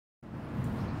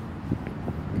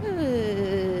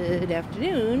Good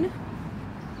afternoon,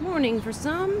 morning for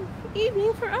some,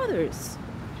 evening for others.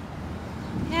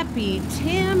 Happy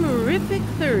Tamarific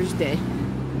Thursday.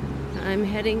 I'm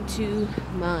heading to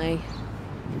my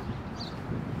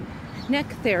neck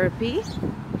therapy.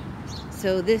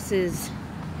 So this is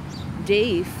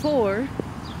day 4,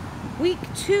 week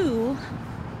 2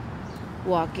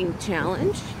 walking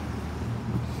challenge.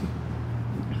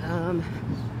 I'm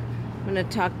going to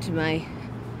talk to my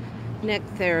neck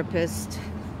therapist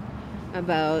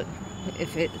about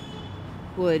if it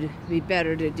would be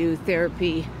better to do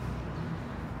therapy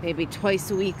maybe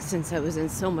twice a week, since I was in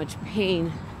so much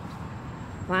pain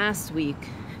last week.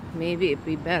 Maybe it'd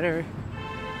be better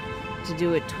to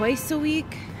do it twice a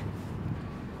week,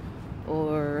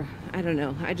 or I don't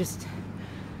know.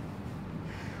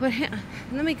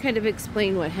 Let me kind of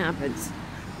explain what happens.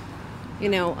 You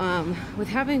know, with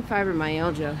having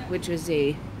fibromyalgia, which is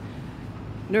a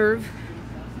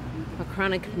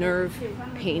chronic nerve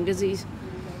pain disease,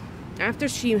 after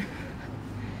she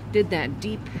did that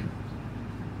deep,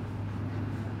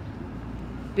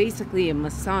 basically a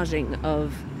massaging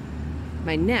of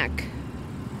my neck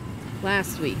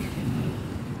last week,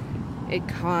 it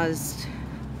caused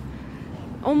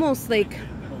almost like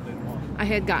I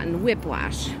had gotten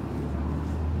whiplash.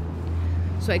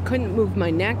 So I couldn't move my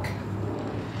neck,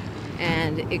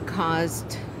 and it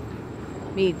caused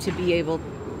me to be able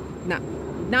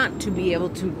not to be able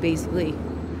to basically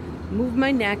move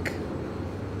my neck,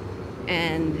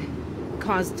 and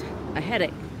caused a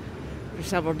headache for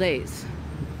several days.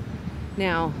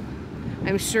 Now,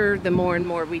 I'm sure the more and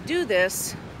more we do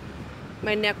this,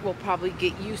 my neck will probably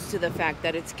get used to the fact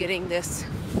that it's getting this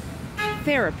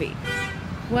therapy.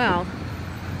 Well,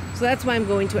 so that's why I'm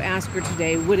going to ask her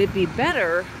today, would it be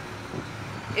better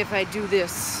if I do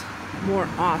this more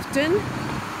often,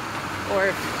 or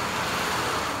if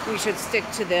we should stick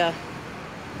to the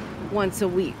once a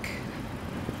week?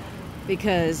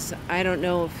 Because I don't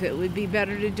know if it would be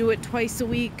better to do it twice a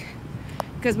week,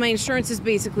 because my insurance has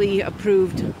basically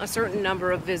approved a certain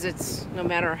number of visits, no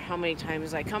matter how many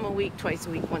times I come a week, twice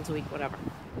a week, once a week, whatever.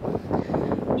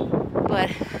 But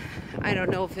I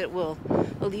don't know if it will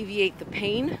alleviate the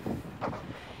pain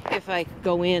if I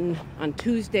go in on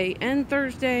Tuesday and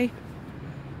Thursday,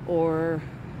 or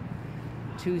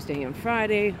Tuesday and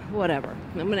Friday, whatever.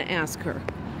 I'm going to ask her,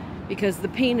 because the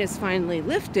pain is finally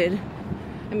lifted.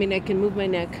 I mean, I can move my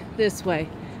neck this way,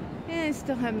 and I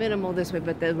still have minimal this way,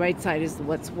 but the right side is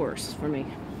what's worse for me.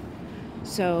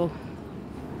 So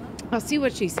I'll see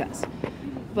what she says.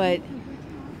 But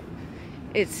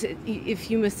it's, if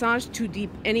you massage too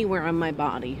deep anywhere on my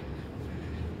body,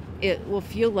 it will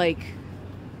feel like,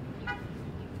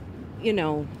 you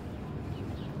know,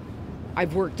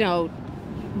 I've worked out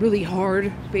really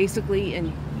hard, basically,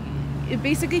 and it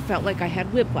basically felt like I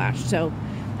had whiplash. So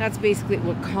that's basically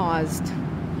what caused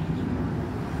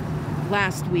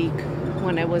last week,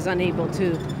 when I was unable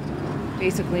to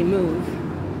basically move,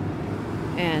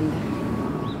 and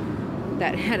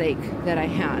that headache that I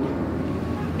had.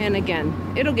 And again,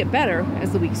 it'll get better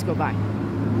as the weeks go by.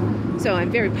 So I'm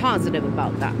very positive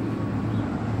about that.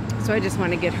 So I just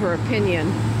want to get her opinion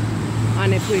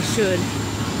on if we should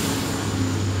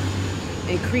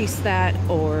increase that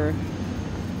or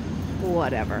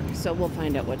whatever. So we'll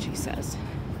find out what she says.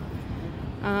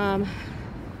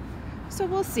 So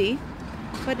we'll see.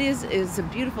 But it is a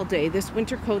beautiful day. This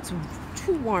winter coat's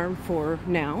too warm for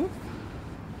now.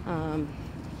 I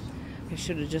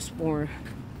should have just worn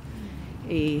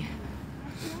a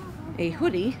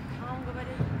hoodie,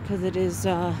 because it is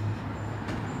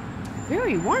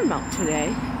very warm out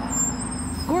today.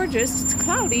 Gorgeous. It's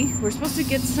cloudy. We're supposed to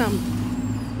get some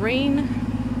rain,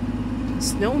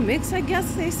 snow mix, I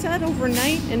guess they said,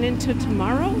 overnight and into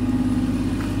tomorrow.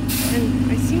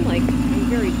 And I seem like I'm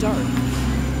very dark.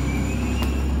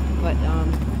 But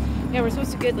yeah, we're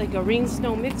supposed to get like a rain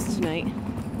snow mix tonight,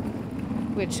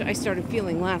 which I started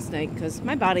feeling last night, because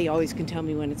my body always can tell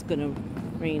me when it's gonna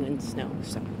rain and snow.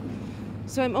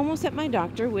 So I'm almost at my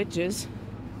doctor, which is,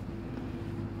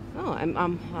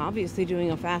 I'm obviously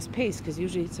doing a fast pace, because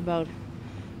usually it's about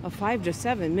a 5 to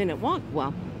 7 minute walk.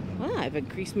 Well, I've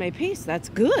increased my pace. That's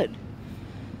good.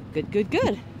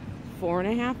 Good.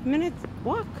 4.5 minutes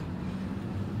walk.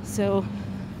 So,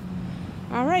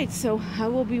 all right, so I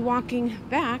will be walking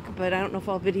back, but I don't know if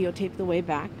I'll videotape the way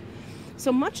back.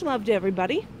 So much love to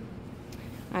everybody.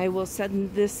 I will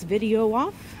send this video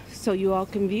off so you all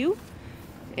can view.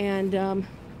 And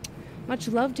much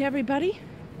love to everybody.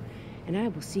 And I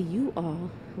will see you all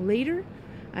later.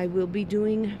 I will be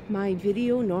doing my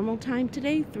video normal time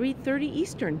today, 3:30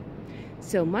 Eastern.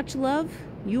 So much love.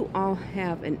 You all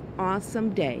have an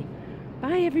awesome day.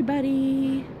 Bye,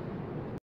 everybody.